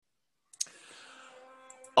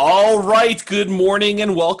All right, good morning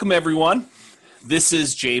and welcome everyone. This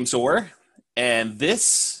is James Orr, and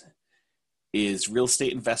this is Real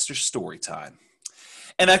Estate Investor Story Time.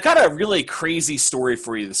 And I've got a really crazy story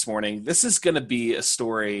for you this morning. This is going to be a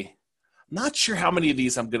story, I'm not sure how many of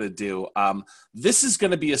these I'm going to do. This is going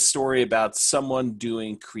to be a story about someone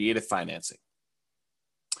doing creative financing.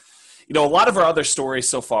 You know, a lot of our other stories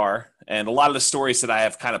so far, and a lot of the stories that I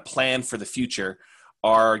have kind of planned for the future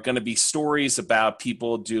are going to be stories about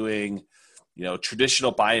people doing,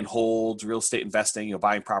 traditional buy and hold real estate investing,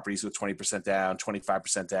 buying properties with 20% down,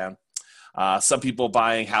 25% down. Some people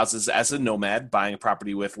buying houses as a nomad, buying a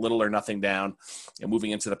property with little or nothing down and moving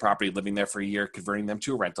into the property, living there for a year, converting them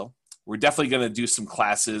to a rental. We're definitely going to do some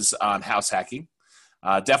classes on house hacking.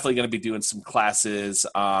 Definitely going to be doing some classes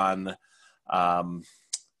on the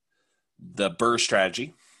BRRRR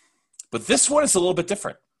strategy. But this one is a little bit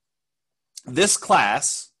different. This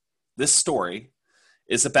class, this story,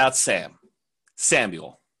 is about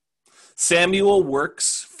Samuel. Samuel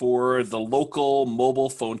works for the local mobile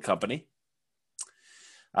phone company.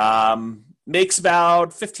 Makes about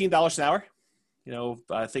 $15 an hour.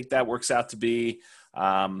 I think that works out to be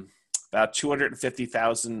about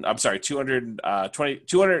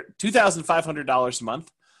 $2,500 a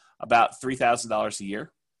month, about $3,000 a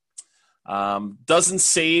year. Doesn't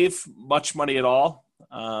save much money at all.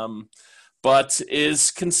 But is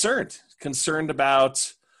concerned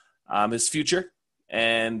about his future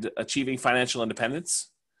and achieving financial independence.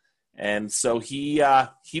 And so he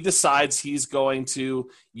decides he's going to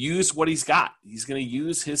use what he's got. He's going to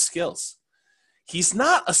use his skills. He's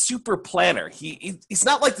not a super planner. He's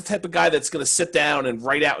not like the type of guy that's going to sit down and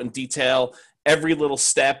write out in detail every little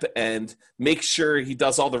step and make sure he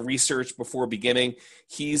does all the research before beginning.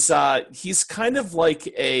 He's kind of like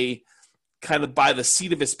a kind of by the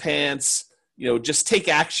seat of his pants, just take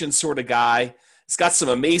action sort of guy. He's got some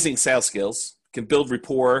amazing sales skills, can build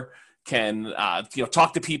rapport, can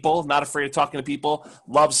talk to people, not afraid of talking to people,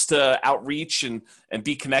 loves to outreach and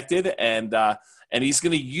be connected, and he's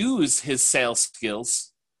going to use his sales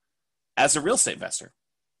skills as a real estate investor.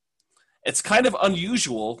 It's kind of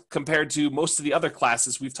unusual compared to most of the other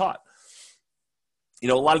classes we've taught.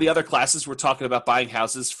 A lot of the other classes we're talking about buying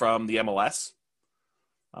houses from the MLS.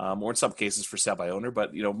 Or in some cases for sale by owner,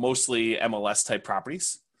 but mostly MLS type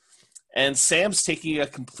properties. And Sam's taking a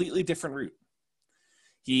completely different route.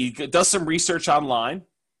 He does some research online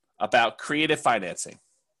about creative financing.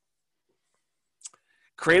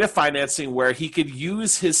 Creative financing where he could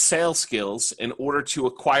use his sales skills in order to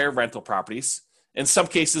acquire rental properties, in some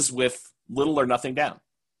cases with little or nothing down.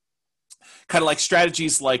 Kind of like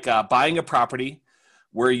strategies like buying a property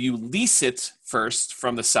where you lease it first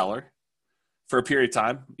from the seller for a period of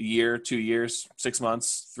time, a year, 2 years, 6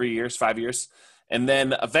 months, 3 years, 5 years. And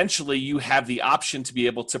then eventually you have the option to be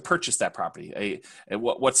able to purchase that property,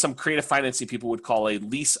 what some creative financing people would call a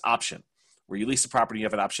lease option, where you lease the property, you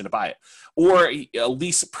have an option to buy it. Or a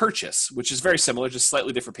lease purchase, which is very similar, just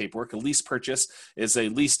slightly different paperwork. A lease purchase is a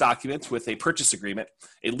lease document with a purchase agreement.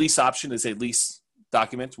 A lease option is a lease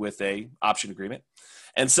document with a option agreement.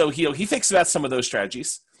 And so he thinks about some of those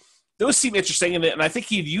strategies. Those seem interesting, and I think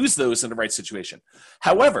he'd use those in the right situation.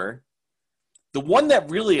 However, the one that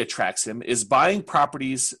really attracts him is buying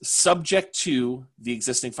properties subject to the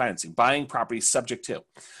existing financing. Buying properties subject to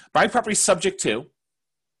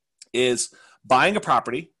is buying a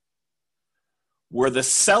property where the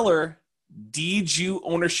seller deeds you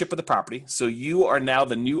ownership of the property. So you are now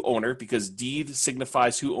the new owner because deed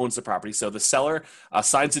signifies who owns the property. So the seller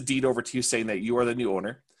signs a deed over to you saying that you are the new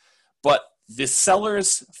owner. But the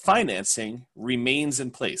seller's financing remains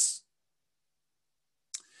in place.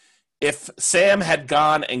 If Sam had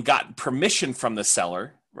gone and gotten permission from the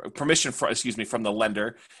seller, from the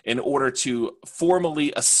lender in order to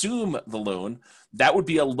formally assume the loan, that would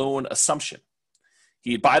be a loan assumption.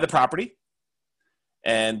 He'd buy the property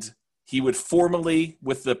and he would formally,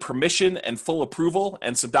 with the permission and full approval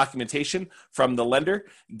and some documentation from the lender,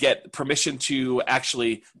 get permission to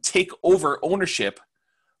actually take over ownership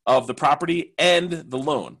of the property and the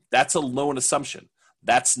loan. That's a loan assumption.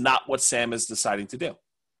 That's not what Sam is deciding to do.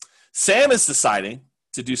 Sam is deciding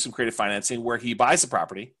to do some creative financing where he buys a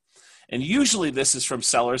property, and usually this is from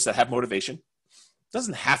sellers that have motivation. It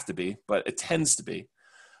doesn't have to be, but it tends to be.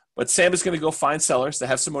 But Sam is going to go find sellers that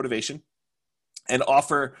have some motivation and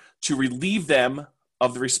offer to relieve them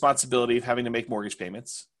of the responsibility of having to make mortgage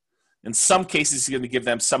payments. In some cases, he's going to give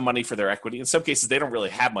them some money for their equity. In some cases, they don't really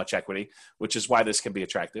have much equity, which is why this can be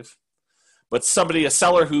attractive. But a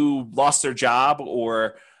seller who lost their job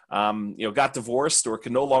or got divorced or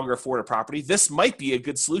can no longer afford a property, this might be a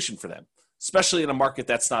good solution for them, especially in a market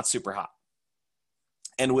that's not super hot.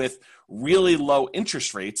 And with really low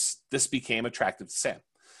interest rates, this became attractive to Sam.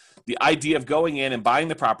 The idea of going in and buying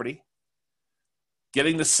the property,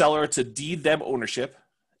 getting the seller to deed them ownership,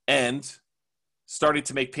 and starting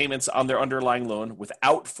to make payments on their underlying loan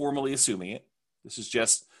without formally assuming it. This is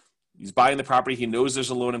just, he's buying the property, he knows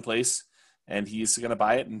there's a loan in place, and he's going to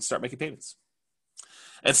buy it and start making payments.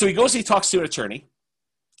 And so he goes and he talks to an attorney,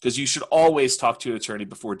 because you should always talk to an attorney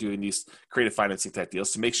before doing these creative financing type deals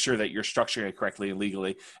to make sure that you're structuring it correctly and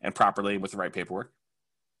legally and properly and with the right paperwork.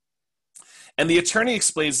 And the attorney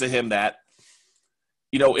explains to him that,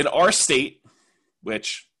 in our state,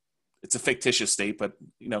 which it's a fictitious state, but,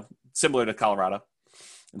 similar to Colorado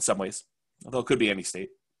in some ways, although it could be any state.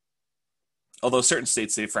 Although certain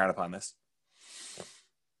states, they frown upon this.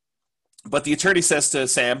 But the attorney says to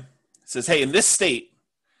Sam, hey, in this state,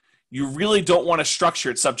 you really don't want to structure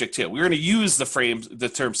it subject to. We're going to use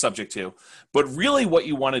the term subject to, but really what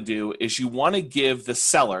you want to do is you want to give the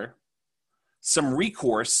seller some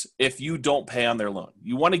recourse if you don't pay on their loan.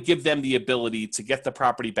 You want to give them the ability to get the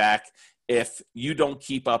property back if you don't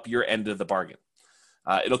keep up your end of the bargain.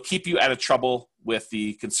 It'll keep you out of trouble with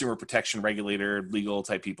the consumer protection regulator, legal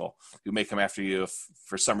type people who may come after you if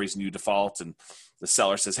for some reason you default and the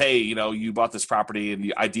seller says, hey, you bought this property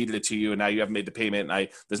and I deeded it to you and now you haven't made the payment and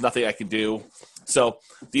there's nothing I can do. So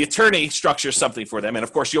the attorney structures something for them. And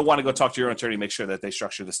of course, you'll want to go talk to your own attorney, make sure that they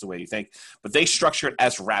structure this the way you think. But they structure it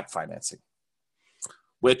as wrap financing,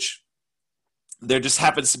 which there just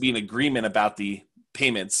happens to be an agreement about the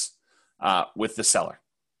payments with the seller.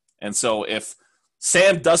 And so if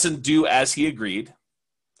Sam doesn't do as he agreed,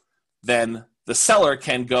 then the seller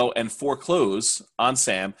can go and foreclose on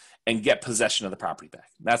Sam and get possession of the property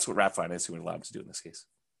back. That's what wrap financing would allow him to do in this case.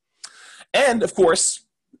 And of course,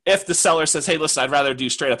 if the seller says, hey, listen, I'd rather do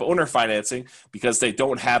straight up owner financing because they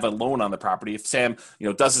don't have a loan on the property. If Sam,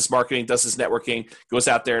 does his marketing, does his networking, goes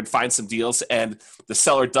out there and finds some deals and the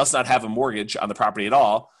seller does not have a mortgage on the property at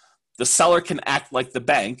all, the seller can act like the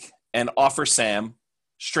bank and offer Sam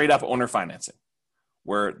straight up owner financing,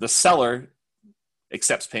 where the seller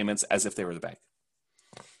accepts payments as if they were the bank.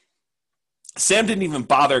 Sam didn't even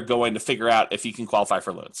bother going to figure out if he can qualify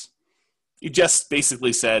for loans. He just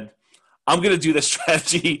basically said, I'm going to do this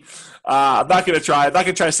strategy. I'm not going to try. I'm not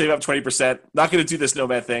going to try to save up 20%. Not going to do this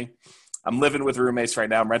nomad thing. I'm living with roommates right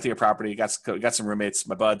now. I'm renting a property. Got some roommates,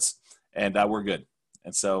 my buds, and we're good.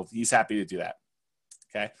 And so he's happy to do that.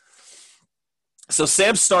 Okay. So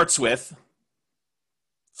Sam starts with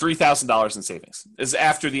 $3,000 in savings. This is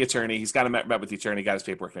after the attorney. He's got met with the attorney, got his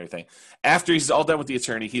paperwork and everything. After he's all done with the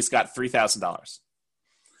attorney, he's got $3,000.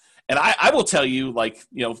 And I will tell you,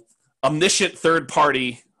 omniscient third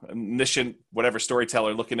party, omniscient whatever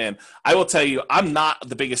storyteller looking in, I will tell you, I'm not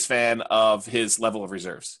the biggest fan of his level of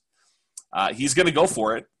reserves. He's going to go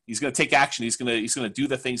for it. He's going to take action. He's going to do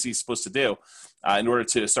the things he's supposed to do in order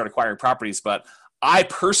to start acquiring properties. But I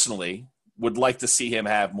personally would like to see him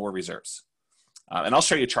have more reserves. And I'll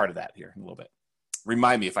show you a chart of that here in a little bit.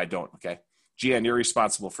 Remind me if I don't, okay? Gian, you're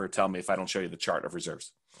responsible for telling me if I don't show you the chart of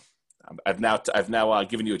reserves. I've now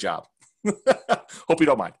given you a job. Hope you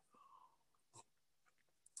don't mind.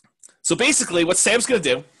 So basically what Sam's going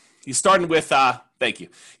to do, he's starting with, thank you.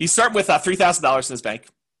 He's starting with $3,000 in his bank.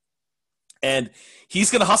 And he's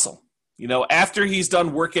going to hustle. After he's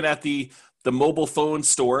done working at the mobile phone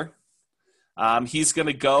store, he's going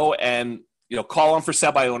to go and, call on for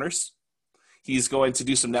sale by owners. He's going to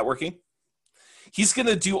do some networking. He's going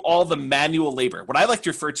to do all the manual labor, what I like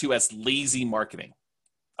to refer to as lazy marketing.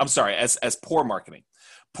 I'm sorry, as poor marketing.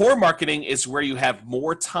 Poor marketing is where you have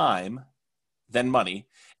more time than money,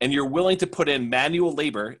 and you're willing to put in manual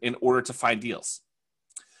labor in order to find deals.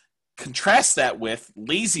 Contrast that with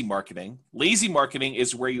lazy marketing. Lazy marketing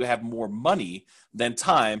is where you have more money than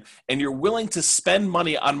time, and you're willing to spend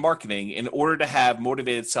money on marketing in order to have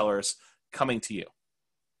motivated sellers coming to you.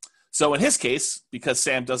 So in his case, because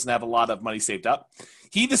Sam doesn't have a lot of money saved up,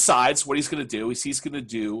 he decides what he's going to do is he's going to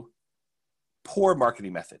do poor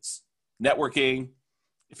marketing methods. Networking.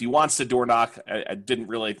 If he wants to door knock, I didn't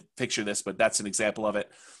really picture this, but that's an example of it.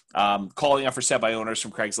 Calling out for sale by owners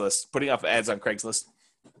from Craigslist, putting up ads on Craigslist.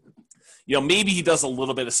 Maybe he does a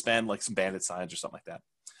little bit of spend, like some bandit signs or something like that.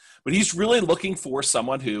 But he's really looking for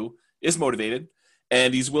someone who is motivated,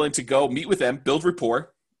 and he's willing to go meet with them, build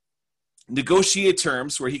rapport, negotiate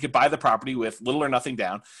terms where he could buy the property with little or nothing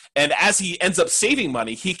down. And as he ends up saving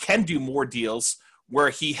money, he can do more deals where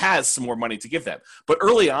he has some more money to give them. But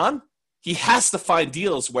early on, he has to find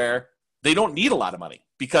deals where they don't need a lot of money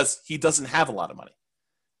because he doesn't have a lot of money.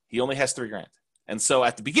 He only has $3,000. And so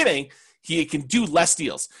at the beginning, he can do less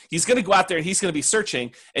deals. He's going to go out there and he's going to be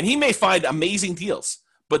searching, and he may find amazing deals.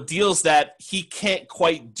 but deals that he can't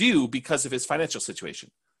quite do because of his financial situation.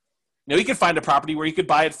 He could find a property where he could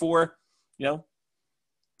buy it for,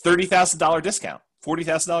 $30,000 discount,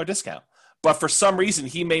 $40,000 discount. But for some reason,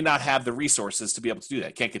 he may not have the resources to be able to do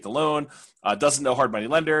that. Can't get the loan, doesn't know hard money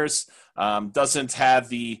lenders, doesn't have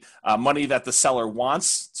the money that the seller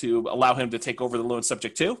wants to allow him to take over the loan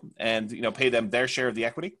subject to and pay them their share of the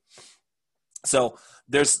equity. So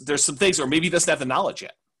there's some things, or maybe he doesn't have the knowledge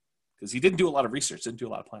yet because he didn't do a lot of research, didn't do a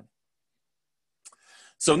lot of planning.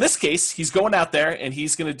 So in this case, he's going out there and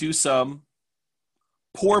he's going to do some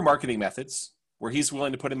poor marketing methods where he's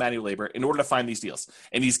willing to put in manual labor in order to find these deals.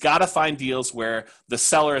 And he's got to find deals where the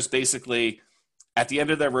seller is basically at the end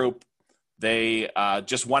of their rope. They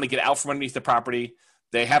just want to get out from underneath the property.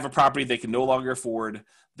 They have a property they can no longer afford.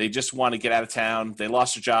 They just want to get out of town. They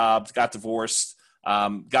lost their job, got divorced,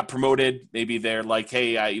 got promoted. Maybe they're like,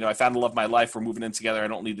 hey, I found the love of my life. We're moving in together. I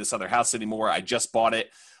don't need this other house anymore. I just bought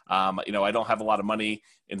it. I don't have a lot of money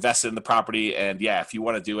invested in the property. And yeah, if you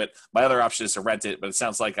want to do it, my other option is to rent it. But it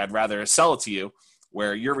sounds like I'd rather sell it to you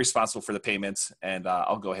where you're responsible for the payments. And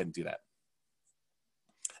I'll go ahead and do that.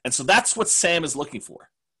 And so that's what Sam is looking for.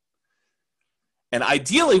 And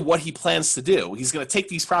ideally what he plans to do, he's going to take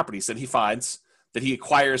these properties that he finds that he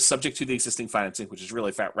acquires subject to the existing financing, which is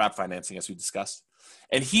really wrap financing as we discussed.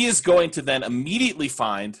 And he is going to then immediately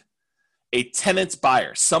find a tenant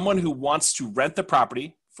buyer, someone who wants to rent the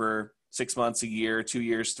property for 6 months, a year, 2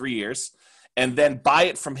 years, 3 years, and then buy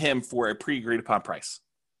it from him for a pre-agreed upon price.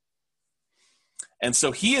 And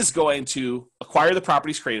so he is going to acquire the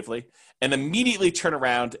properties creatively and immediately turn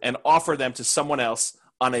around and offer them to someone else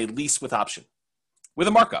on a lease with option, with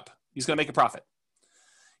a markup. He's going to make a profit.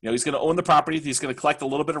 He's going to own the property. He's going to collect a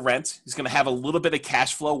little bit of rent. He's going to have a little bit of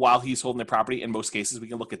cash flow while he's holding the property. In most cases, we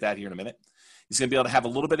can look at that here in a minute. He's going to be able to have a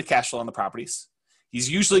little bit of cash flow on the properties. He's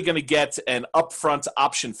usually going to get an upfront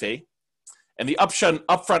option fee. And the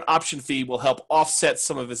upfront option fee will help offset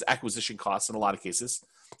some of his acquisition costs in a lot of cases.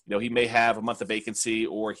 He may have a month of vacancy,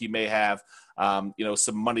 or he may have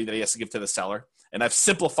some money that he has to give to the seller. And I've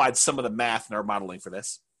simplified some of the math in our modeling for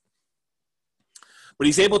this. But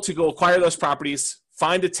he's able to go acquire those properties,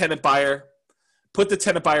 find a tenant buyer, put the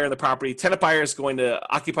tenant buyer in the property. Tenant buyer is going to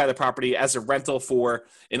occupy the property as a rental for,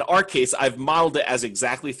 in our case, I've modeled it as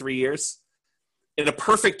exactly 3 years. In a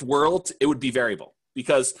perfect world, it would be variable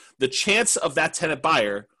because the chance of that tenant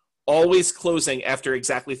buyer always closing after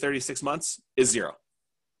exactly 36 months is zero.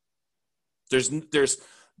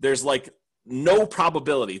 There's like no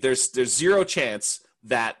probability. There's zero chance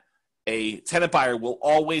that a tenant buyer will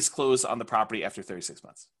always close on the property after 36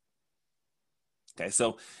 months. Okay,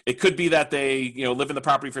 so it could be that they live in the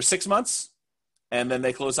property for 6 months and then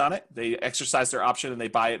they close on it. They exercise their option and they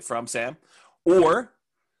buy it from Sam. Or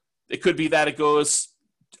it could be that it goes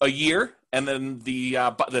a year and then the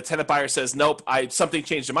tenant buyer says, nope, something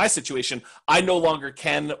changed in my situation. I no longer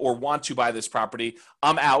can or want to buy this property.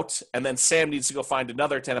 I'm out. And then Sam needs to go find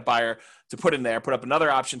another tenant buyer to put in there, put up another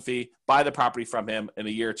option fee, buy the property from him in a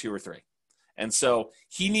year, 2 or 3. And so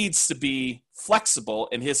he needs to be flexible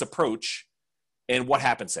in his approach and what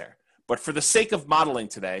happens there. But for the sake of modeling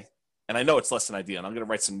today, and I know it's less than ideal, and I'm going to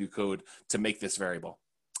write some new code to make this variable.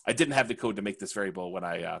 I didn't have the code to make this variable when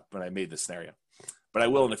I made this scenario, but I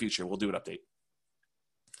will in the future. We'll do an update.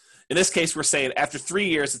 In this case, we're saying after 3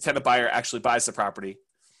 years, the tenant buyer actually buys the property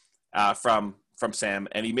from Sam,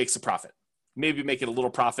 and he makes a profit. Maybe making a little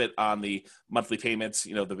profit on the monthly payments,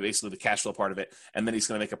 basically the cash flow part of it, and then he's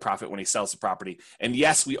going to make a profit when he sells the property. And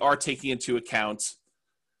yes, we are taking into account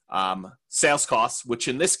sales costs, which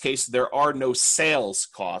in this case, there are no sales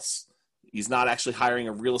costs. He's not actually hiring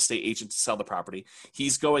a real estate agent to sell the property.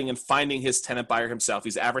 He's going and finding his tenant buyer himself.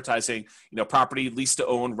 He's advertising, property, lease to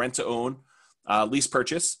own, rent to own, lease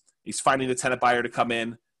purchase. He's finding the tenant buyer to come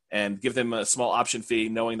in and give them a small option fee,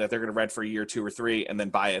 knowing that they're going to rent for a year, 2 or 3, and then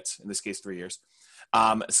buy it, in this case, 3 years.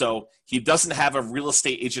 So he doesn't have a real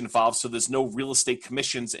estate agent involved, so there's no real estate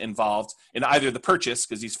commissions involved in either the purchase,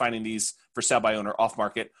 because he's finding these for sale by owner off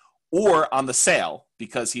market, or on the sale,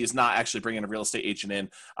 because he is not actually bringing a real estate agent in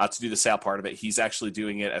to do the sale part of it. He's actually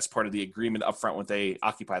doing it as part of the agreement upfront when they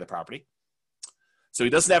occupy the property. So he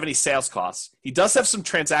doesn't have any sales costs. He does have some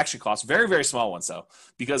transaction costs, very, very small ones though,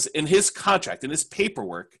 because in his contract, in his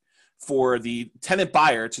paperwork for the tenant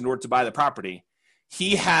buyer in order to buy the property,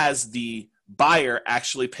 he has the buyer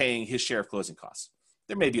actually paying his share of closing costs.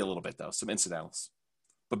 There may be a little bit though, some incidentals.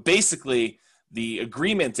 But basically, the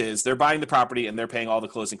agreement is they're buying the property and they're paying all the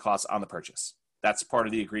closing costs on the purchase. That's part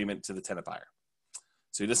of the agreement to the tenant buyer.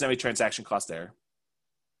 So he doesn't have any transaction costs there.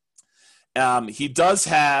 He does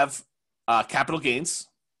have capital gains.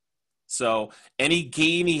 So any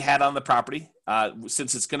gain he had on the property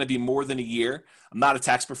since it's going to be more than a year. I'm not a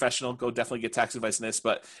tax professional. Go definitely get tax advice on this.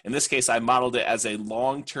 But in this case, I modeled it as a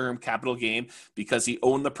long-term capital gain because he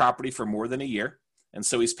owned the property for more than a year. And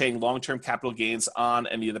so he's paying long-term capital gains on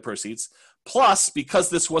any of the proceeds. Plus, because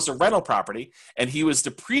this was a rental property and he was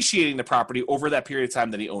depreciating the property over that period of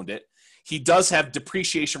time that he owned it, he does have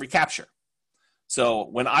depreciation recapture. So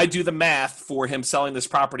when I do the math for him selling this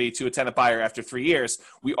property to a tenant buyer after 3 years,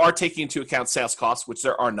 we are taking into account sales costs, which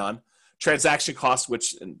there are none, transaction costs,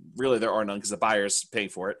 which really there are none because the buyer's paying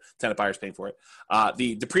for it, tenant buyer's paying for it,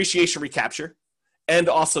 the depreciation recapture, and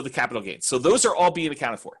also the capital gains. So those are all being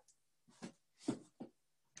accounted for.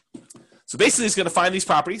 So basically he's going to find these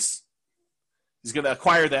properties, he's going to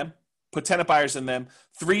acquire them, put tenant buyers in them.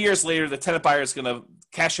 3 years later, the tenant buyer is going to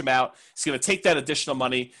cash them out. He's going to take that additional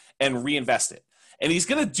money and reinvest it. And he's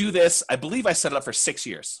going to do this, I believe I set it up for 6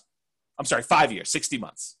 years. I'm sorry, 5 years, 60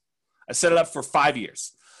 months. I set it up for 5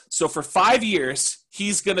 years. So for 5 years,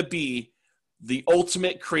 he's going to be the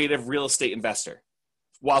ultimate creative real estate investor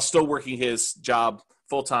while still working his job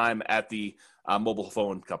full-time at the mobile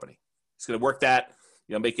phone company. He's going to work that,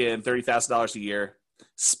 making $30,000 a year,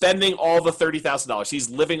 spending all the $30,000. He's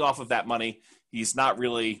living off of that money. He's not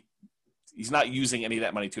using any of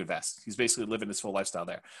that money to invest. He's basically living his full lifestyle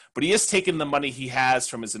there. But he is taking the money he has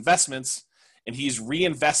from his investments and he's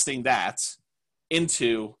reinvesting that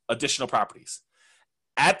into additional properties.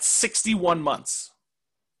 At 61 months,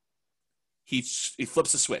 he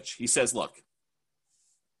flips a switch. He says, look,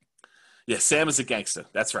 yeah, Sam is a gangster.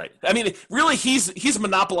 That's right. I mean, really, he's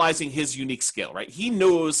monopolizing his unique skill, right? He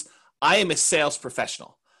knows I am a sales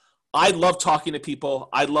professional. I love talking to people.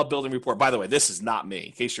 I love building rapport. By the way, this is not me.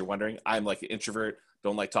 In case you're wondering, I'm like an introvert.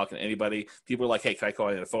 Don't like talking to anybody. People are like, hey, can I call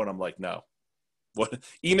you on the phone? I'm like, no.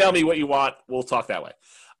 Email me what you want. We'll talk that way.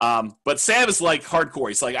 But Sam is like hardcore.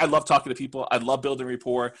 He's like, I love talking to people. I love building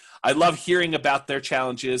rapport. I love hearing about their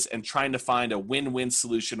challenges and trying to find a win-win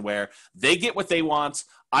solution where they get what they want.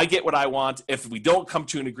 I get what I want. If we don't come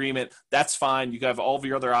to an agreement, that's fine. You can have all of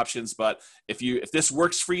your other options. But if this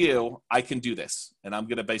works for you, I can do this. And I'm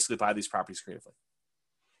going to basically buy these properties creatively.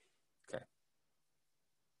 Okay.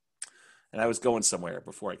 And I was going somewhere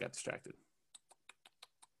before I got distracted.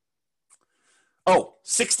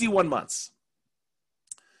 61 months.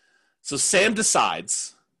 So Sam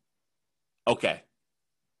decides, okay,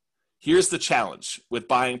 here's the challenge with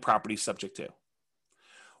buying property subject to.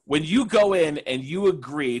 When you go in and you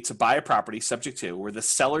agree to buy a property subject to, where the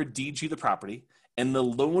seller deeds you the property and the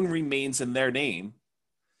loan remains in their name,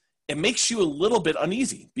 it makes you a little bit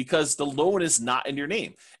uneasy because the loan is not in your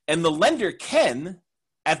name. And the lender can,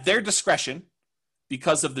 at their discretion,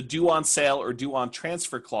 because of the due on sale or due on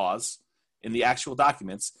transfer clause in the actual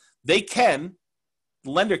documents, the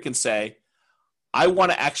lender can say, I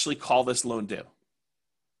want to actually call this loan due.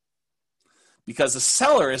 Because the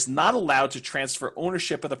seller is not allowed to transfer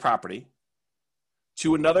ownership of the property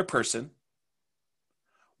to another person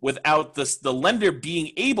without the lender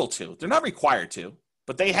being able to. They're not required to,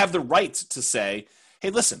 but they have the right to say, hey,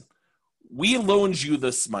 listen, we loaned you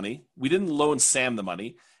this money. We didn't loan Sam the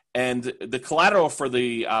money. And the collateral for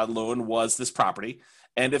the loan was this property.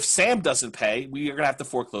 And if Sam doesn't pay, we are going to have to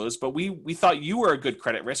foreclose. But we thought you were a good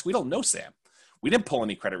credit risk. We don't know Sam. We didn't pull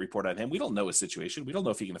any credit report on him. We don't know his situation. We don't know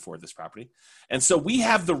if he can afford this property. And so we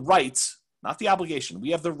have the right, not the obligation, we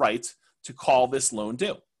have the right to call this loan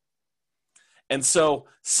due. And so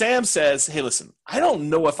Sam says, hey, listen, I don't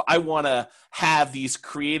know if I want to have these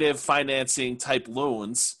creative financing type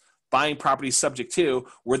loans, buying properties subject to,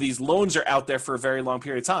 where these loans are out there for a very long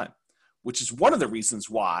period of time, which is one of the reasons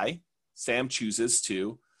why Sam chooses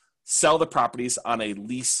to sell the properties on a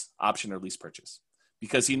lease option or lease purchase.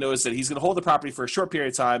 Because he knows that he's going to hold the property for a short period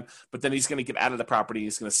of time, but then he's going to get out of the property.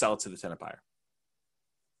 He's going to sell it to the tenant buyer.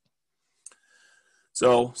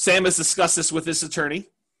 So Sam has discussed this with his attorney,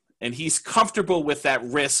 and he's comfortable with that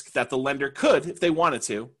risk that the lender could, if they wanted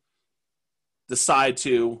to, decide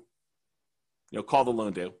to call the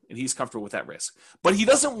loan due, and he's comfortable with that risk. But he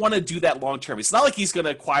doesn't want to do that long term. It's not like he's going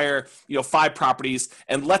to acquire 5 properties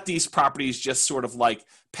and let these properties just sort of like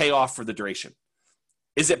pay off for the duration.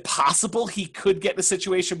 Is it possible he could get in a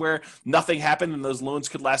situation where nothing happened and those loans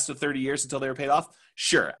could last for 30 years until they were paid off?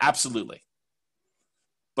 Sure, absolutely.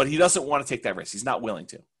 But he doesn't want to take that risk. He's not willing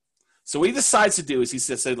to. So what he decides to do is he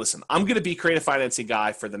says, listen, I'm going to be creative financing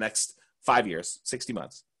guy for the next 5 years, 60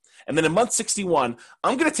 months. And then in month 61,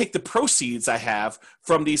 I'm going to take the proceeds I have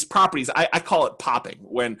from these properties. I call it popping.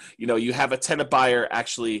 When you have a tenant buyer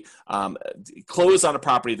actually close on a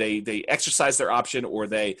property, they exercise their option or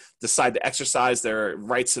they decide to exercise their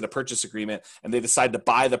rights to the purchase agreement, and they decide to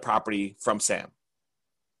buy the property from Sam.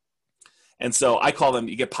 And so I call them,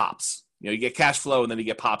 you get pops. You get cash flow, and then you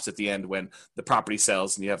get pops at the end when the property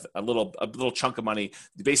sells, and you have a little chunk of money.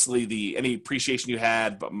 Basically, any appreciation you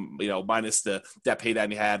had, but minus the debt pay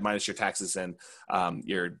down you had, minus your taxes and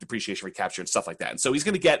your depreciation recapture and stuff like that. And so he's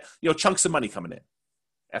going to get chunks of money coming in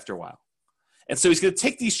after a while. And so he's going to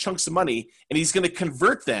take these chunks of money and he's going to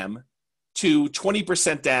convert them to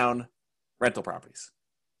 20% down rental properties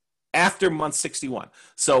after month 61.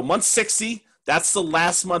 So month 60, that's the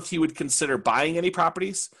last month he would consider buying any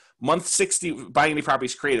properties. Month 60, buying any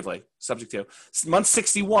properties creatively, subject to. Month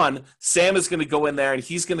 61, Sam is going to go in there and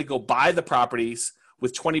he's going to go buy the properties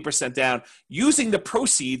with 20% down using the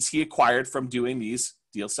proceeds he acquired from doing these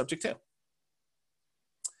deals subject to.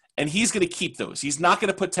 And he's going to keep those. He's not going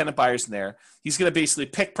to put tenant buyers in there. He's going to basically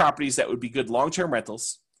pick properties that would be good long-term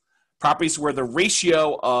rentals, properties where the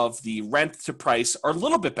ratio of the rent to price are a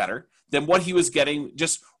little bit better than what he was getting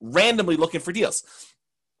just randomly looking for deals.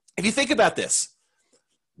 If you think about this,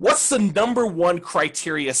 what's the number one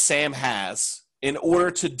criteria Sam has in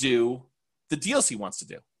order to do the deals he wants to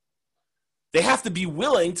do? They have to be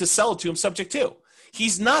willing to sell it to him subject to.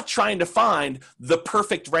 He's not trying to find the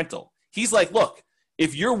perfect rental. He's like, look,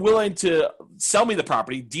 if you're willing to sell me the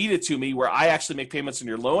property, deed it to me where I actually make payments on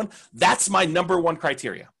your loan, that's my number one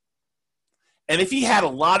criteria. And if he had a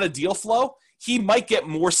lot of deal flow, he might get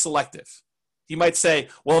more selective. He might say,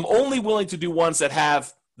 well, I'm only willing to do ones that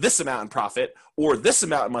have this amount in profit or this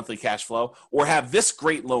amount in monthly cash flow or have this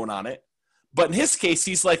great loan on it. But in his case,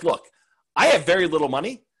 he's like, look, I have very little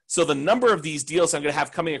money. So the number of these deals I'm going to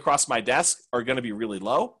have coming across my desk are going to be really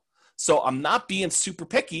low. So I'm not being super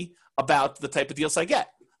picky about the type of deals I get.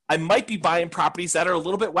 I might be buying properties that are a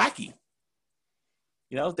little bit wacky.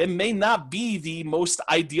 They may not be the most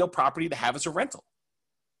ideal property to have as a rental.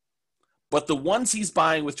 But the ones he's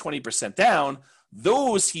buying with 20% down,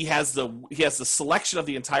 those he has the selection of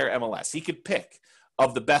the entire MLS. He could pick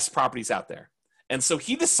of the best properties out there. And so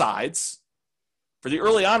he decides for the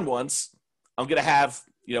early on ones, I'm going to have,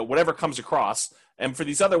 whatever comes across. And for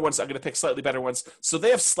these other ones, I'm going to pick slightly better ones. So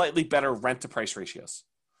they have slightly better rent to price ratios.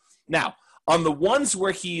 Now, on the ones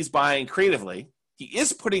where he's buying creatively, he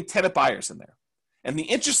is putting tenant buyers in there. And the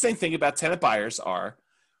interesting thing about tenant buyers are,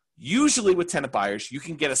 usually with tenant buyers, you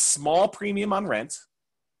can get a small premium on rent,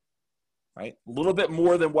 right? A little bit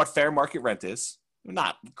more than what fair market rent is.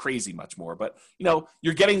 Not crazy much more, but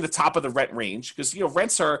you're getting the top of the rent range because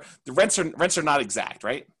rents are not exact,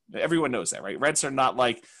 right? Everyone knows that, right? Rents are not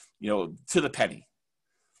like to the penny.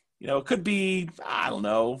 It could be, I don't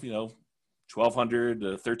know, $1,200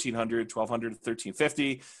 to $1,300, $1,200 to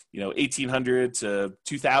 $1,350, $1,800 to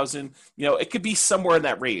 $2,000. It could be somewhere in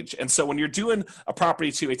that range. And so when you're doing a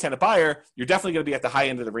property to a tenant buyer, you're definitely going to be at the high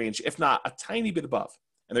end of the range, if not a tiny bit above.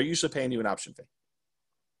 And they're usually paying you an option fee.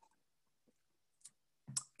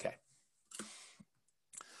 Okay.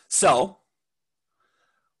 So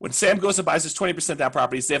when Sam goes and buys his 20% down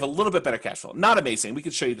properties, they have a little bit better cash flow. Not amazing. We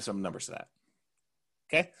could show you some numbers of that.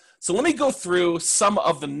 Okay, so let me go through some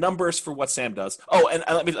of the numbers for what Sam does. Oh, and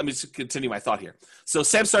let me just continue my thought here. So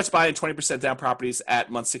Sam starts buying 20% down properties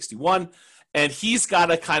at month 61, and he's got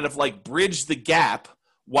to kind of like bridge the gap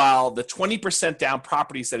while the 20% down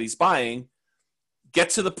properties that he's buying get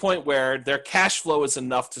to the point where their cash flow is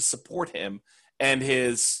enough to support him and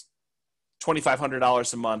his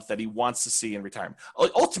 $2,500 a month that he wants to see in retirement.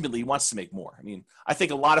 Ultimately, he wants to make more. I mean, I think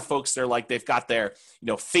a lot of folks, they've got their,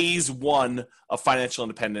 phase one of financial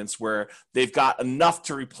independence where they've got enough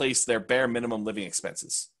to replace their bare minimum living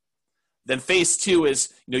expenses. Then phase two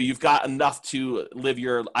is, you've got enough to live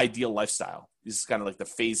your ideal lifestyle. This is kind of like the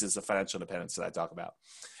phases of financial independence that I talk about.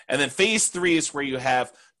 And then phase three is where you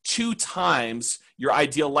have 2 times your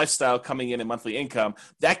ideal lifestyle coming in monthly income.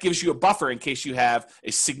 That gives you a buffer in case you have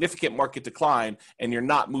a significant market decline and you're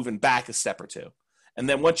not moving back a step or two. And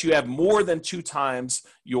then once you have more than 2 times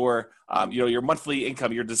your monthly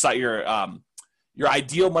income, your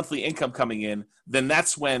ideal monthly income coming in, then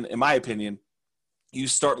that's when, in my opinion, you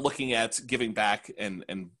start looking at giving back and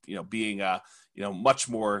being much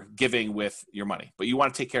more giving with your money. But you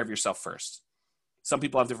want to take care of yourself first. Some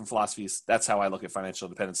people have different philosophies. That's how I look at financial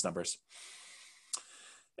independence numbers.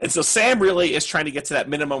 And so Sam really is trying to get to that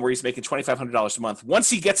minimum where he's making $2,500 a month. Once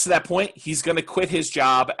he gets to that point, he's going to quit his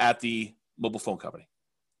job at the mobile phone company.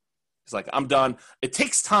 He's like, I'm done. It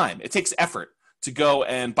takes time. It takes effort to go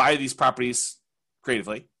and buy these properties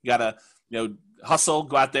creatively. You got to, hustle,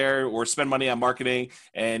 go out there or spend money on marketing,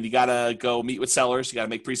 and you got to go meet with sellers. You got to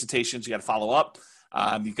make presentations. You got to follow up.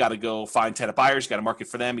 You've got to go find tenant buyers. You got to market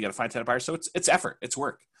for them. You got to find tenant buyers. So it's effort. It's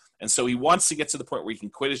work. And so he wants to get to the point where he can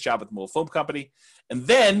quit his job at the mobile phone company. And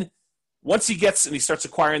then Once he gets and he starts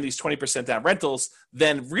acquiring these 20% down rentals,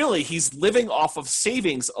 then really he's living off of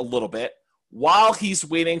savings a little bit while he's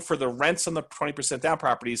waiting for the rents on the 20% down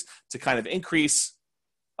properties to kind of increase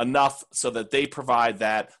enough so that they provide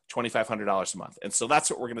that $2,500 a month. And so that's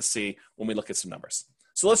what we're going to see when we look at some numbers.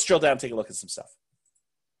 So let's drill down and take a look at some stuff.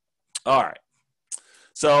 All right.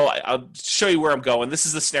 So I'll show you where I'm going. This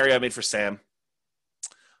is the scenario I made for Sam.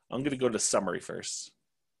 I'm going to go to summary first.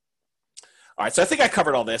 All right, so I think I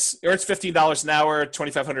covered all this. Earns $15 an hour,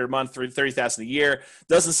 $2,500 a month, $30,000 a year.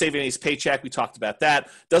 Doesn't save any of his paycheck. We talked about that.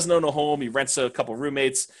 Doesn't own a home. He rents a couple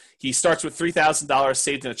roommates. He starts with $3,000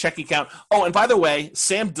 saved in a checking account. Oh, and by the way,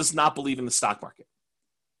 Sam does not believe in the stock market.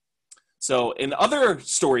 So in other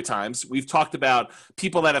story times, we've talked about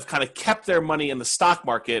people that have kind of kept their money in the stock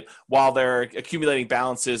market while they're accumulating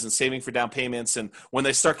balances and saving for down payments. And when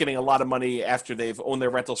they start getting a lot of money after they've owned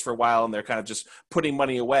their rentals for a while and they're kind of just putting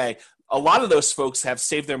money away, a lot of those folks have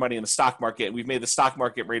saved their money in the stock market. And we've made the stock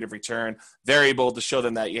market rate of return variable to show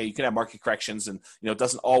them that, yeah, you can have market corrections and, it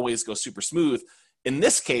doesn't always go super smooth. In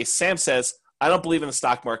this case, Sam says, I don't believe in the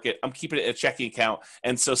stock market. I'm keeping it in a checking account.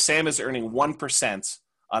 And so Sam is earning 1%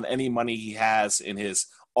 on any money he has in his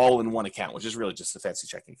all-in-one account, which is really just a fancy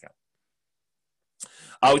checking account.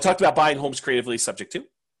 We talked about buying homes creatively subject to,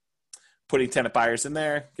 putting tenant buyers in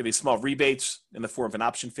there, getting small rebates in the form of an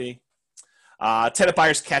option fee. Tenant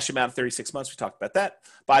buyers cash amount of 36 months. We talked about that.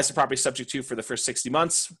 Buys the property subject to for the first 60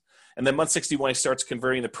 months. And then month 61, he starts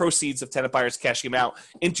converting the proceeds of tenant buyers cashing them out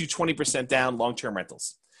into 20% down long-term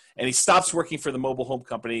rentals. And he stops working for the mobile home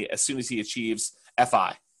company as soon as he achieves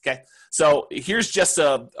FI. Okay, so here's just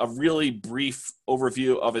a really brief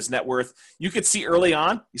overview of his net worth. You could see early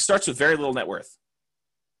on, he starts with very little net worth.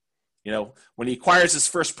 When he acquires his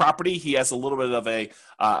first property, he has a little bit of a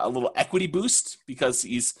little equity boost because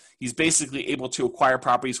he's basically able to acquire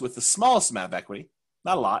properties with the smallest amount of equity,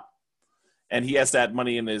 not a lot, and he has that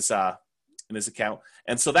money in his account,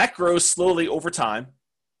 and so that grows slowly over time.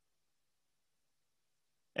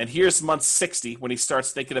 And here's month 60 when he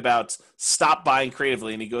starts thinking about stop buying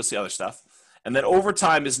creatively and he goes to other stuff. And then over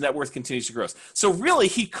time, his net worth continues to grow. So really,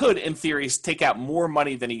 he could, in theory, take out more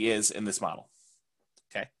money than he is in this model.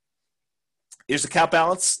 Okay. Here's the account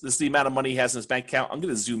balance. This is the amount of money he has in his bank account. I'm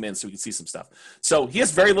going to zoom in so we can see some stuff. So he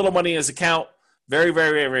has very little money in his account. Very,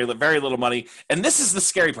 very, very, very little money. And this is the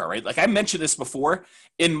scary part, right? Like I mentioned this before.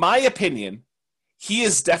 In my opinion, he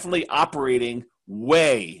is definitely operating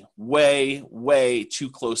way, way, way too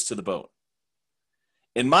close to the bone.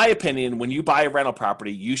 In my opinion, when you buy a rental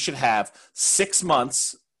property, you should have 6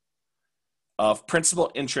 months of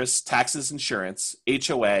principal, interest, taxes, insurance,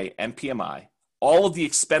 HOA, and PMI, all of the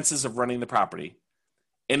expenses of running the property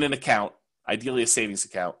in an account, ideally a savings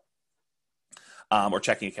account or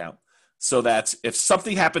checking account, so that if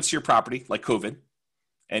something happens to your property, like COVID,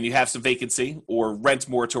 and you have some vacancy or rent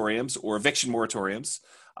moratoriums or eviction moratoriums,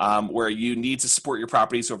 where you need to support your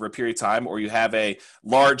properties over a period of time, or you have a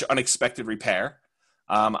large unexpected repair,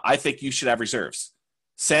 I think you should have reserves.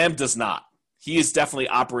 Sam does not. He is definitely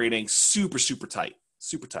operating super, super tight,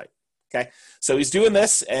 super tight. Okay, so he's doing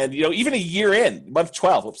this, and even a year in, month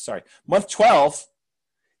 12,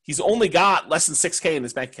 he's only got less than $6K in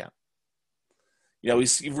his bank account.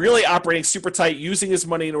 He's really operating super tight, using his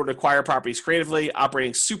money in order to acquire properties creatively,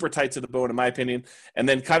 operating super tight to the bone, in my opinion, and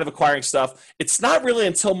then kind of acquiring stuff. It's not really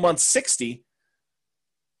until month 60.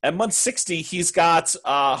 At month 60, he's got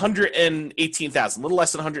 $118,000, a little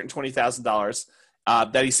less than $120,000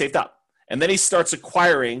 that he saved up. And then he starts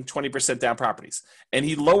acquiring 20% down properties. And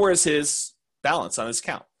he lowers his balance on his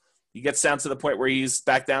account. He gets down to the point where he's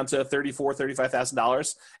back down to $34,000,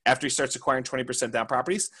 $35,000 after he starts acquiring 20% down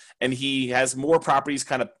properties. And he has more properties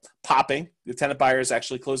kind of popping. The tenant buyers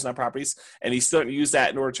actually closing on properties. And he's starting to use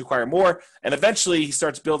that in order to acquire more. And eventually he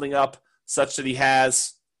starts building up such that he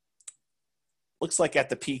has, looks like at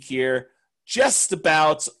the peak here, just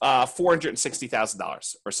about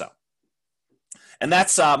 $460,000 or so. And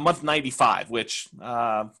that's month 95, which,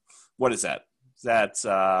 what is that? Is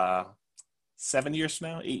that 7 years from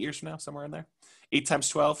now, 8 years from now, somewhere in there? 8 times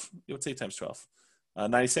 12, what's 8 times 12?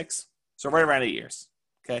 96? So right around 8 years,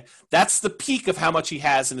 okay? That's the peak of how much he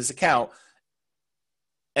has in his account.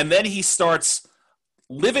 And then he starts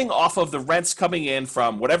living off of the rents coming in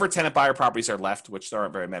from whatever tenant buyer properties are left, which there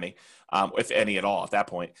aren't very many, if any at all at that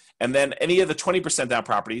point. And then any of the 20% down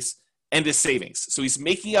properties and his savings. So he's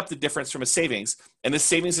making up the difference from his savings, and his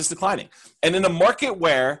savings is declining. And in a market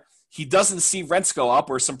where he doesn't see rents go up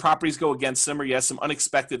or some properties go against him or he has some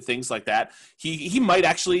unexpected things like that, he might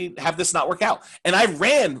actually have this not work out. And I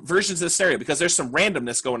ran versions of this scenario because there's some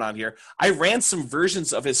randomness going on here. I ran some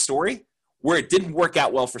versions of his story where it didn't work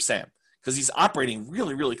out well for Sam because he's operating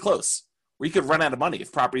really, really close. where he could run out of money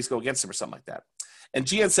if properties go against him or something like that. And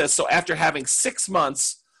GN says, so after having 6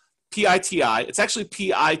 months PITI, it's actually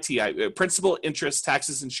PITI, principal, interest,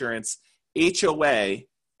 taxes, insurance, HOA,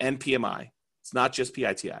 and PMI. It's not just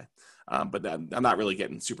PITI. But I'm not really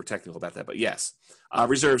getting super technical about that. But yes,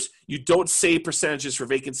 reserves, you don't save percentages for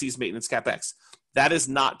vacancies, maintenance, CapEx. That is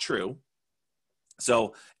not true.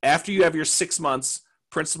 So after you have your 6 months,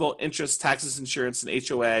 principal, interest, taxes, insurance, and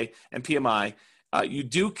HOA, and PMI, you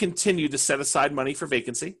do continue to set aside money for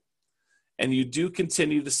vacancy, and you do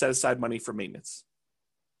continue to set aside money for maintenance.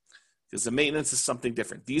 Because the maintenance is something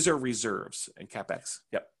different. These are reserves and CapEx.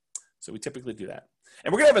 Yep. So we typically do that.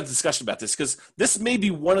 And we're going to have a discussion about this because this may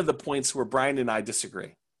be one of the points where Brian and I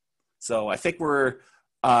disagree. So I think we're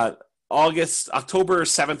October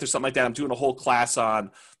 7th or something like that. I'm doing a whole class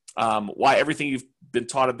on why everything you've been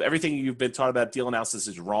taught about deal analysis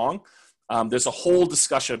is wrong. There's a whole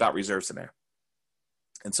discussion about reserves in there.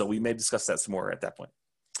 And so we may discuss that some more at that point.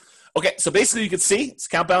 Okay, so basically you can see his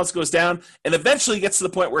account balance goes down and eventually gets to the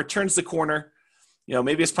point where it turns the corner. You know,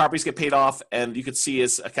 maybe his properties get paid off and you could see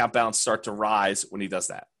his account balance start to rise when he does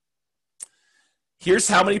that. Here's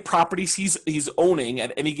how many properties he's owning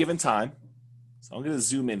at any given time. So I'm going to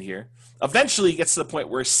zoom in here. Eventually he gets to the point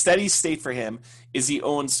where steady state for him is he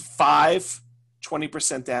owns 5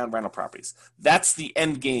 20% down rental properties. That's the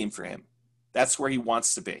end game for him. That's where he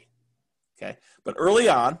wants to be. Okay, but early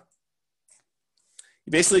on, he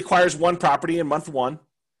basically acquires one property in month 1.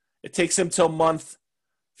 It takes him till month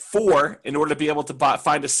 4 in order to be able to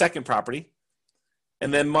find a second property.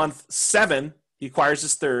 And then month 7, he acquires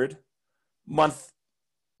his third. Month,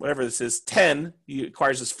 whatever this is, 10, he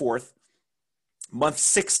acquires his fourth. Month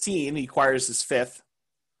 16, he acquires his fifth.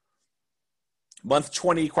 Month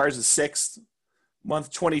 20, he acquires his sixth.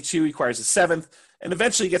 Month 22, he acquires his seventh. And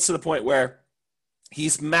eventually he gets to the point where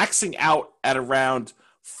he's maxing out at around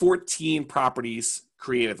 14 properties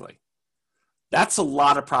creatively. That's a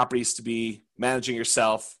lot of properties to be managing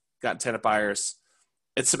yourself, got tenant buyers.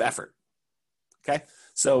 It's some effort. Okay?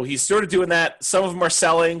 So he's sort of doing that. Some of them are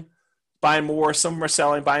selling, buying more. Some of them are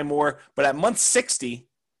selling, buying more. But at month 60,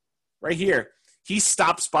 right here, he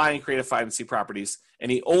stops buying creative financing properties and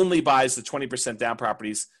he only buys the 20% down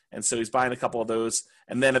properties. And so he's buying a couple of those.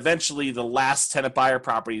 And then eventually the last tenant buyer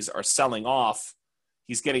properties are selling off.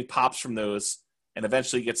 He's getting pops from those. And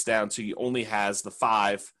eventually gets down to he only has the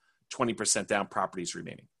 5 20% down properties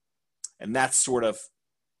remaining. And that's sort of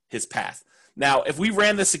his path. Now, if we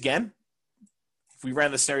ran this again, if we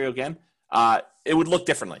ran the scenario again, it would look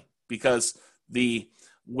differently because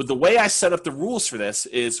with the way I set up the rules for this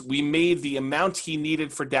is we made the amount he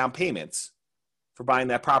needed for down payments for buying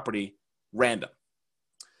that property random.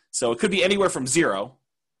 So it could be anywhere from 0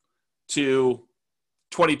 to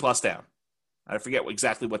 20 plus down. I forget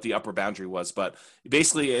exactly what the upper boundary was, but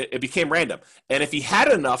basically it became random. And if he had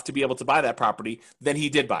enough to be able to buy that property, then he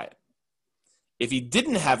did buy it. If he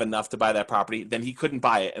didn't have enough to buy that property, then he couldn't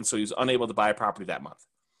buy it, and so he was unable to buy a property that month.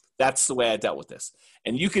 That's the way I dealt with this.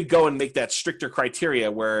 And you could go and make that stricter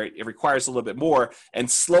criteria where it requires a little bit more and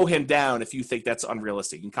slow him down if you think that's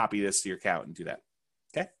unrealistic. You can copy this to your account and do that.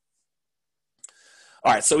 Okay?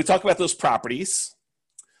 All right, so we talked about those properties.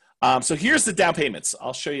 So here's the down payments.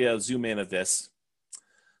 I'll show you a zoom in of this.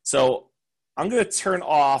 So I'm going to turn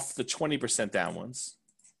off the 20% down ones.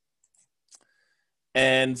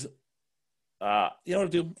 And you know what I'll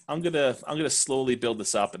do? I'm gonna slowly build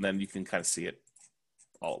this up, and then you can kind of see it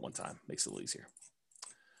all at one time. Makes it a little easier.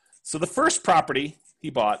 So the first property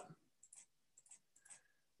he bought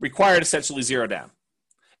required essentially 0 down.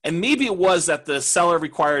 And maybe it was that the seller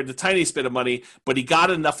required the tiniest bit of money, but he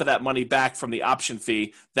got enough of that money back from the option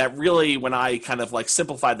fee that really, when I kind of like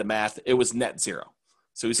simplified the math, it was net 0.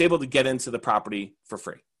 So he was able to get into the property for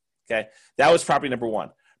free. Okay, that was property number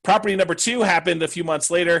 1. Property number 2 happened a few months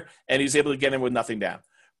later, and he was able to get in with nothing down.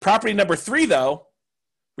 Property number 3, though,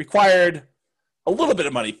 required a little bit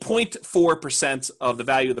of money, 0.4% of the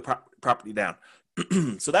value of the property down.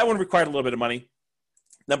 So that one required a little bit of money.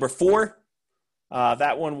 Number 4,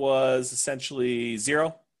 that one was essentially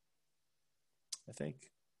 0, I think.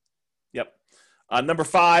 Yep. Number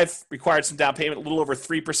 5 required some down payment, a little over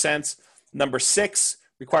 3%. Number 6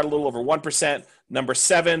 required a little over 1%. Number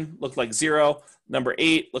 7 looked like 0. Number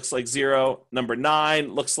 8 looks like 0. Number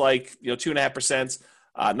 9 looks like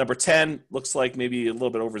 2.5%. Number 10 looks like maybe a little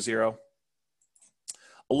bit over 0.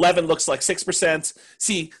 11 looks like 6%.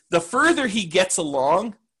 See, the further he gets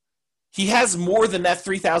along, he has more than that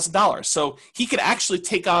 $3,000. So he could actually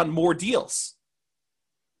take on more deals.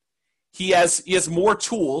 He has more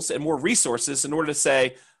tools and more resources in order to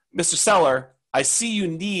say, Mr. Seller, I see you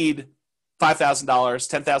need $5,000,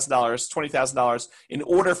 $10,000, $20,000 in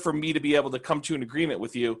order for me to be able to come to an agreement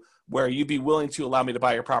with you where you'd be willing to allow me to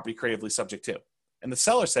buy your property creatively subject to? And the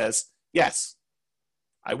seller says, yes,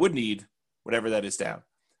 I would need whatever that is down.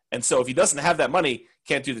 And so if he doesn't have that money,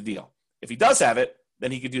 can't do the deal. If he does have it,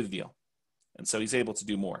 then he could do the deal. And so he's able to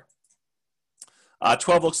do more.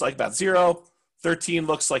 12 looks like about 0. 13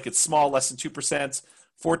 looks like it's small, less than 2%.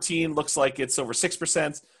 14 looks like it's over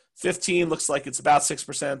 6%. 15 looks like it's about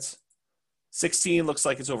 6%. 16 looks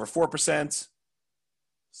like it's over 4%.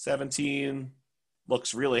 17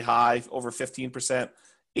 looks really high, over 15%.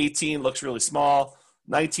 18 looks really small.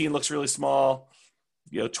 19 looks really small.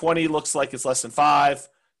 20 looks like it's less than 5.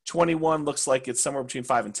 21 looks like it's somewhere between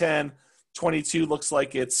 5 and 10. 22 looks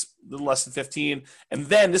like it's a little less than 15. And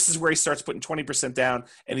then this is where he starts putting 20% down,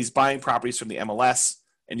 and he's buying properties from the MLS,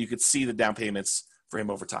 and you could see the down payments for him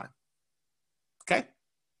over time. Okay?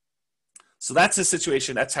 So that's his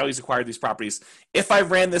situation. That's how he's acquired these properties. If I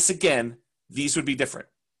ran this again, these would be different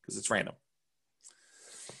because it's random.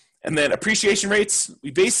 And then appreciation rates,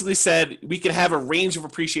 we basically said we could have a range of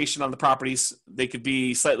appreciation on the properties. They could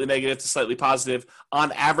be slightly negative to slightly positive.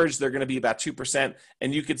 On average, they're going to be about 2%.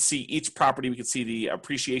 And you could see each property, we could see the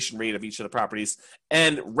appreciation rate of each of the properties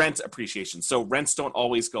and rent appreciation. So rents don't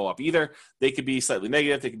always go up either. They could be slightly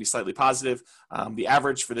negative. They could be slightly positive. The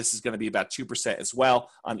average for this is going to be about 2% as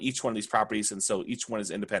well on each one of these properties. And so each one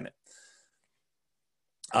is independent.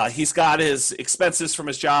 He's got his expenses from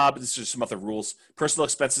his job. This is just some other rules. Personal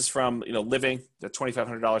expenses from living, the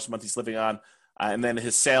 $2,500 a month he's living on, and then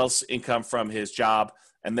his sales income from his job.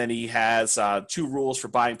 And then he has 2 rules for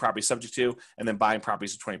buying properties subject to, and then buying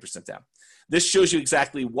properties with 20% down. This shows you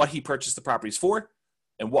exactly what he purchased the properties for,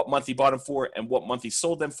 and what month he bought them for, and what month he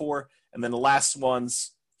sold them for. And then the last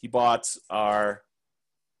ones he bought are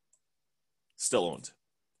still owned.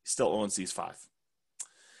 He still owns these 5.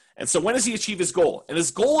 And so when does he achieve his goal? And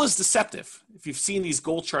his goal is deceptive. If you've seen these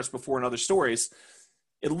goal charts before in other stories,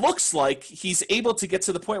 it looks like he's able to get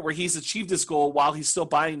to the point where he's achieved his goal while he's still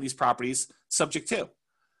buying these properties subject to.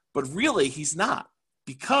 But really, he's not,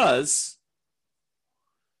 because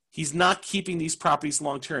he's not keeping these properties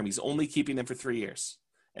long-term. He's only keeping them for 3 years.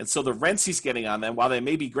 And so the rents he's getting on them, while they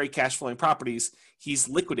may be great cash flowing properties, he's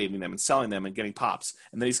liquidating them and selling them and getting pops.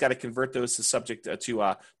 And then he's got to convert those to subject to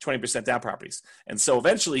 20% down properties. And so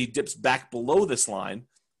eventually he dips back below this line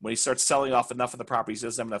when he starts selling off enough of the properties, he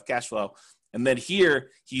doesn't have enough cash flow. And then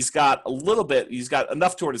here he's got a little bit, he's got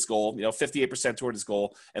enough toward his goal, 58% toward his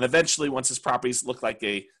goal. And eventually once his properties look like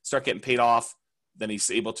they start getting paid off, then he's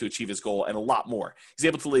able to achieve his goal and a lot more. He's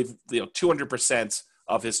able to leave 200%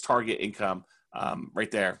 of his target income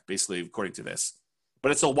right there, basically, according to this.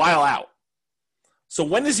 But it's a while out. So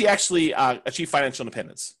when does he actually achieve financial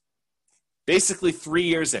independence? Basically 3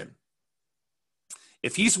 years in.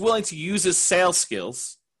 If he's willing to use his sales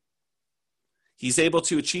skills, he's able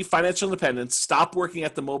to achieve financial independence, stop working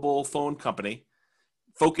at the mobile phone company,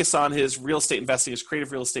 focus on his real estate investing, his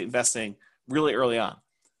creative real estate investing really early on.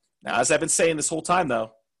 Now, as I've been saying this whole time,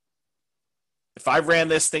 though, if I ran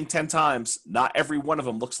this thing 10 times, not every one of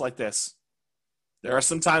them looks like this. There are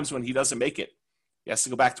some times when he doesn't make it. He has to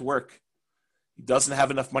go back to work. He doesn't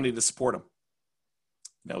have enough money to support him.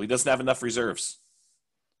 He doesn't have enough reserves.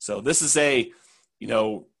 So this is a,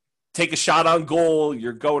 take a shot on goal,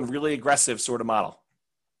 you're going really aggressive sort of model.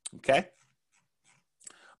 Okay?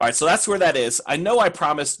 All right, so that's where that is. I know I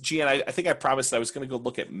promised, Gian, I think I promised I was going to go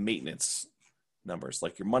look at maintenance numbers,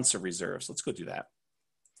 like your months of reserves. Let's go do that.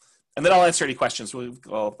 And then I'll answer any questions.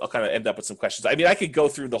 I'll kind of end up with some questions. I mean, I could go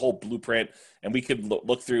through the whole blueprint, and we could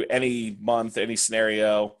look through any month, any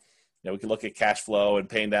scenario. We could look at cash flow and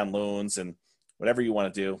paying down loans and whatever you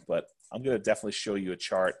want to do. But I'm going to definitely show you a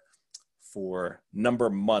chart for number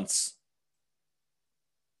of months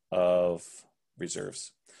of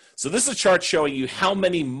reserves. So this is a chart showing you how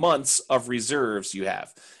many months of reserves you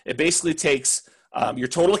have. It basically takes your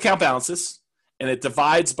total account balances, and it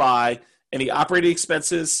divides by any operating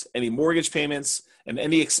expenses, any mortgage payments, and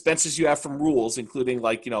any expenses you have from rules, including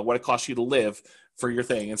what it costs you to live for your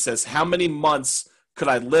thing. It says, how many months could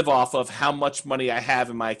I live off of how much money I have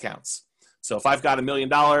in my accounts? So if I've got $1 million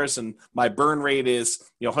and my burn rate is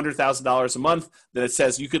 $100,000 a month, then it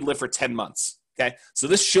says you could live for 10 months. Okay, so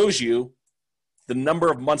this shows you the number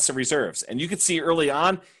of months of reserves. And you can see early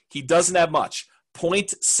on, he doesn't have much.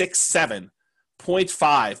 0.67,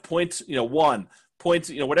 0.5, 1,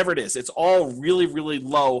 whatever it is. It's all really, really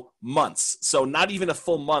low months. So not even a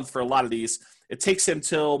full month for a lot of these. It takes him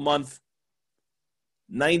till month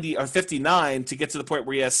 90 or 59 to get to the point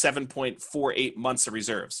where he has 7.48 months of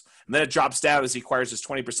reserves. And then it drops down as he acquires his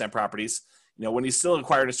 20% properties. when he's still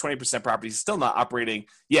acquiring his 20% property, he's still not operating.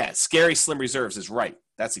 Yeah, scary slim reserves is right.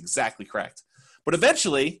 That's exactly correct. But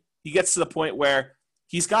eventually, he gets to the point where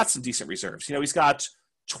he's got some decent reserves. He's got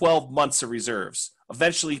 12 months of reserves.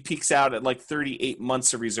 Eventually, he peaks out at like 38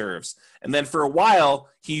 months of reserves. And then for a while,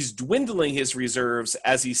 he's dwindling his reserves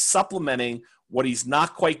as he's supplementing what he's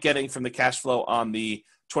not quite getting from the cash flow on the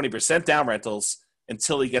 20% down rentals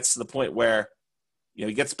until he gets to the point where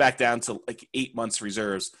he gets back down to like 8 months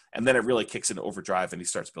reserves, and then it really kicks into overdrive and he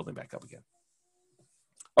starts building back up again.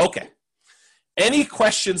 Okay. Any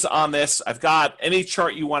questions on this? I've got any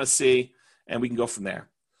chart you want to see, and we can go from there.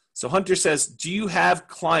 So Hunter says, do you have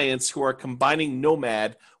clients who are combining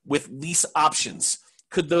Nomad with lease options?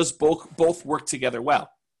 Could those both work together well?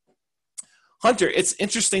 Hunter, it's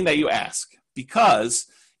interesting that you ask, because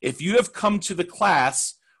if you have come to the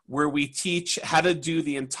class where we teach how to do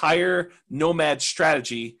the entire Nomad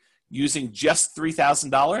strategy using just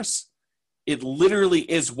 $3,000, it literally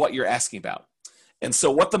is what you're asking about. And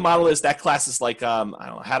so what the model is, that class is like, I don't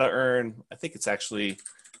know, how to earn, I think it's actually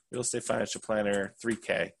Real Estate Financial Planner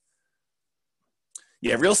 3K.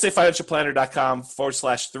 Yeah,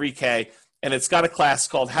 realestatefinancialplanner.com/3K. And it's got a class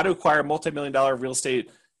called How to Acquire a Multi-Million-Dollar Real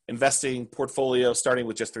Estate Investing Portfolio starting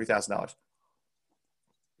with just $3,000.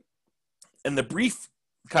 And the brief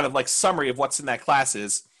kind of like summary of what's in that class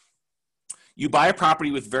is you buy a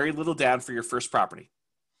property with very little down for your first property.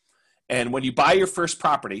 And when you buy your first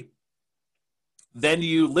property, then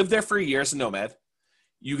you live there for a year as a nomad.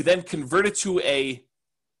 You then convert it to a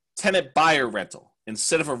tenant buyer rental.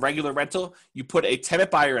 Instead of a regular rental, you put a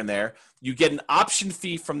tenant buyer in there. You get an option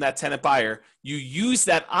fee from that tenant buyer. You use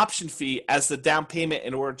that option fee as the down payment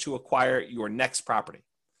in order to acquire your next property.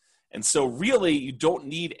 And so really, you don't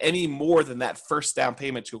need any more than that first down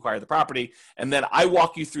payment to acquire the property. And then I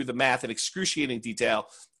walk you through the math in excruciating detail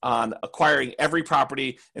on acquiring every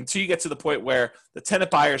property until you get to the point where the tenant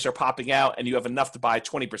buyers are popping out and you have enough to buy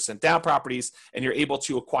 20% down properties, and you're able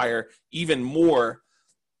to acquire even more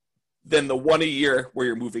than the one a year where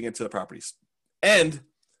you're moving into the properties. And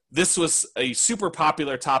this was a super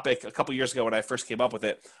popular topic a couple years ago when I first came up with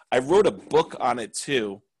it. I wrote a book on it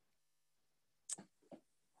too.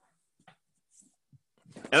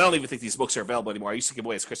 And I don't even think these books are available anymore. I used to give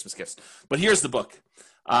away as Christmas gifts. But here's the book.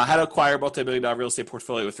 How to Acquire a Multi-Million-Dollar Real Estate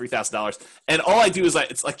Portfolio with $3,000. And all I do is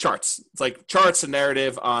it's like charts. It's like charts and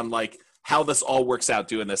narrative on like how this all works out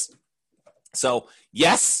doing this. So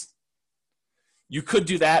yes, you could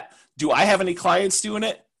do that. Do I have any clients doing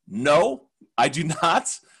it? No, I do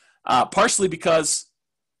not. Partially because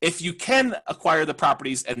if you can acquire the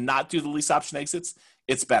properties and not do the lease option exits,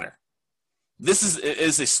 it's better. This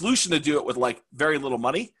is a solution to do it with like very little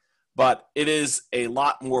money, but it is a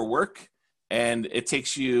lot more work, and it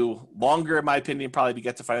takes you longer, in my opinion, probably to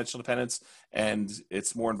get to financial independence, and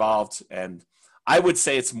it's more involved. And I would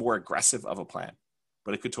say it's more aggressive of a plan,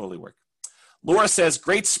 but it could totally work. Laura says,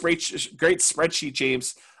 great spreadsheet,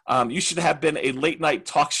 James. You should have been a late night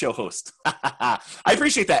talk show host. I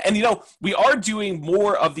appreciate that. And, we are doing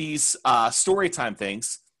more of these story time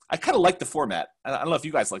things. I kind of like the format. I don't know if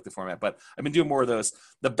you guys like the format, but I've been doing more of those.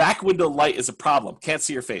 The back window light is a problem. Can't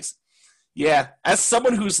see your face. Yeah, as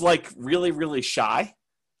someone who's like really, really shy,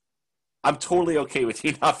 I'm totally okay with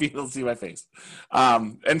you not being able to see my face.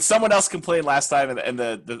 And someone else complained last time, and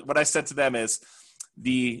what I said to them is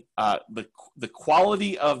the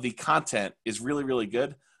quality of the content is really, really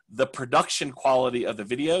good. The production quality of the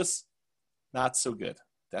videos, not so good.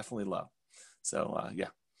 Definitely low. So, yeah.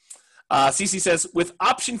 Cece says, with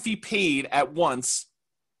option fee paid at once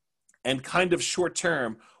and kind of short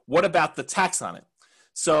term, what about the tax on it?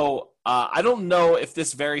 So I don't know if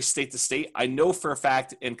this varies state to state. I know for a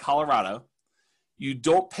fact in Colorado, you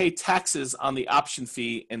don't pay taxes on the option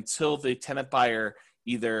fee until the tenant buyer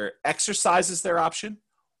either exercises their option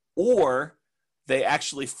or they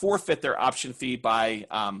actually forfeit their option fee by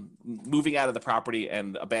moving out of the property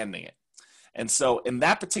and abandoning it. And so in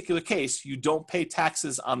that particular case, you don't pay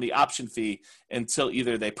taxes on the option fee until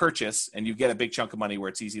either they purchase and you get a big chunk of money where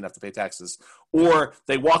it's easy enough to pay taxes, or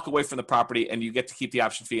they walk away from the property and you get to keep the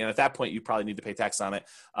option fee. And at that point, you probably need to pay tax on it.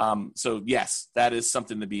 So yes, that is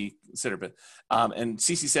something to be considered. And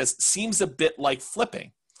Cece says, seems a bit like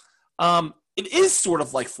flipping. It is sort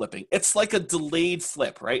of like flipping. It's like a delayed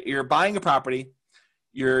flip, right? You're buying a property.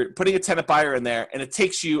 You're putting a tenant buyer in there, and it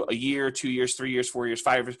takes you a year, 2 years, 3 years, 4 years,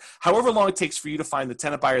 5 years, however long it takes for you to find the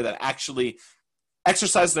tenant buyer that actually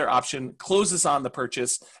exercises their option, closes on the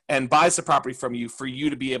purchase, and buys the property from you for you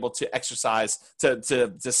to be able to exercise,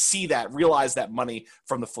 to see that, realize that money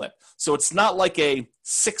from the flip. So it's not like a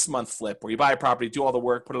 6-month flip where you buy a property, do all the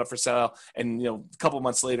work, put it up for sale, and a couple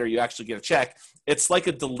months later you actually get a check. It's like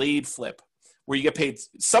a delayed flip where you get paid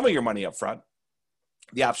some of your money up front,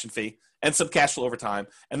 the option fee, and some cash flow over time.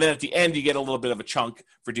 And then at the end, you get a little bit of a chunk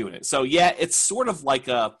for doing it. So yeah, it's sort of like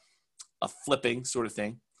a flipping sort of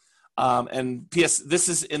thing. And P.S., this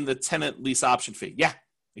is in the tenant lease option fee. Yeah,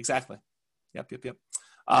 exactly. Yep.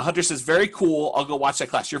 Hunter says, very cool. I'll go watch that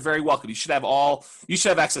class. You're very welcome. You should have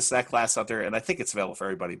access to that class out there. And I think it's available for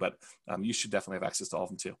everybody, but you should definitely have access to all of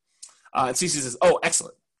them too. And Cece says, oh,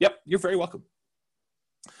 excellent. Yep, you're very welcome.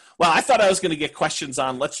 Well, I thought I was going to get questions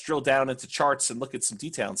on let's drill down into charts and look at some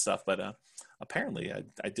detail and stuff, but apparently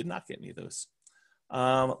I did not get any of those.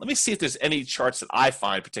 Let me see if there's any charts that I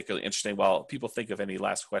find particularly interesting while people think of any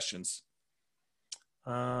last questions.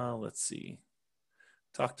 Let's see.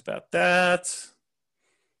 Talked about that.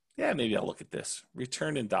 Yeah, maybe I'll look at this.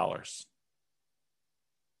 Return in dollars.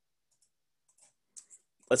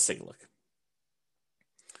 Let's take a look.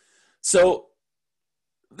 So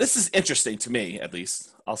this is interesting to me, at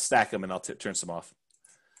least. I'll stack them and I'll turn some off.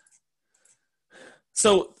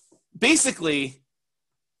 So basically,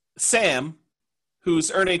 Sam,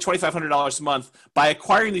 who's earning $2,500 a month by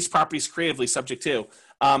acquiring these properties creatively, subject to,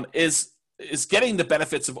 is getting the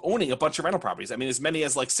benefits of owning a bunch of rental properties. I mean, as many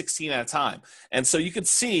as like 16 at a time. And so you could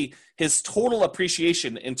see his total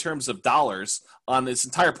appreciation in terms of dollars on this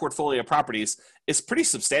entire portfolio of properties is pretty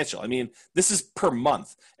substantial. I mean, this is per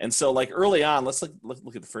month. And so like early on, let's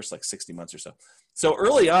look at the first like 60 months or so. So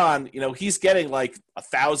early on, he's getting like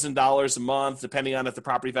 $1,000 a month, depending on if the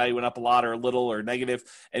property value went up a lot or a little or negative.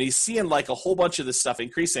 And he's seeing like a whole bunch of this stuff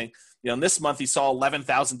increasing. In this month, he saw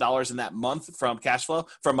 $11,000 in that month from cash flow,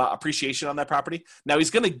 from appreciation on that property. Now, he's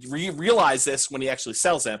going to realize this when he actually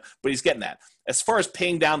sells them, but he's getting that. As far as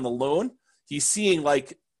paying down the loan, he's seeing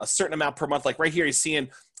like a certain amount per month. Like right here, he's seeing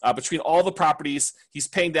between all the properties, he's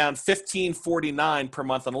paying down $1,549 per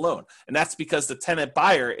month on a loan. And that's because the tenant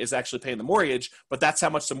buyer is actually paying the mortgage, but that's how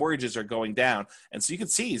much the mortgages are going down. And so you can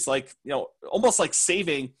see he's like, almost like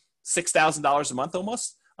saving $6,000 a month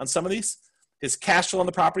almost on some of these. His cash flow on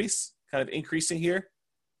the properties kind of increasing here.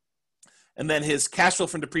 And then his cash flow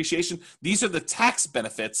from depreciation. These are the tax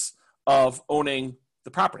benefits of owning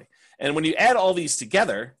the property. And when you add all these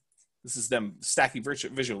together, this is them stacking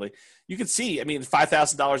visually, you can see, I mean,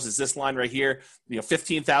 $5,000 is this line right here.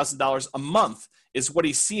 $15,000 a month is what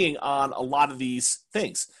he's seeing on a lot of these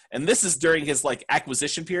things. And this is during his like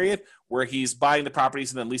acquisition period where he's buying the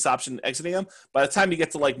properties and then lease option exiting them. By the time you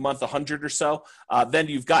get to like month 100 or so, then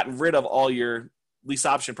you've gotten rid of all your lease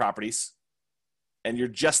option properties and you're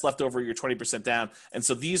just left over your 20% down. And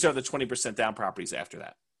so these are the 20% down properties after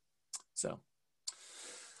that. So,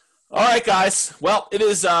 all right, guys. Well, it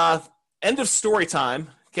is end of story time.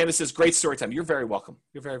 Candace says, great story time. You're very welcome.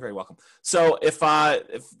 You're very, very welcome. So if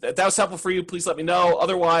that was helpful for you, please let me know.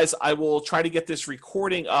 Otherwise, I will try to get this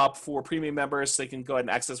recording up for premium members so they can go ahead and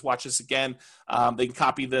access, watch this again. They can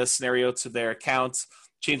copy the scenario to their accounts,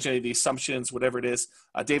 change any of the assumptions, whatever it is.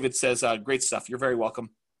 David says, great stuff. You're very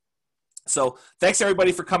welcome. So thanks,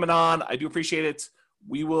 everybody, for coming on. I do appreciate it.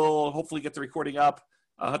 We will hopefully get the recording up.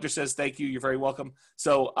 Hunter says, thank you. You're very welcome.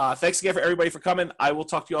 So thanks again for everybody for coming. I will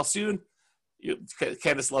talk to you all soon.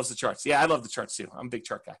 Candace loves the charts. Yeah, I love the charts too. I'm a big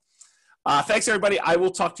chart guy. Thanks, everybody. I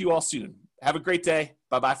will talk to you all soon. Have a great day.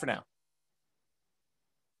 Bye-bye for now.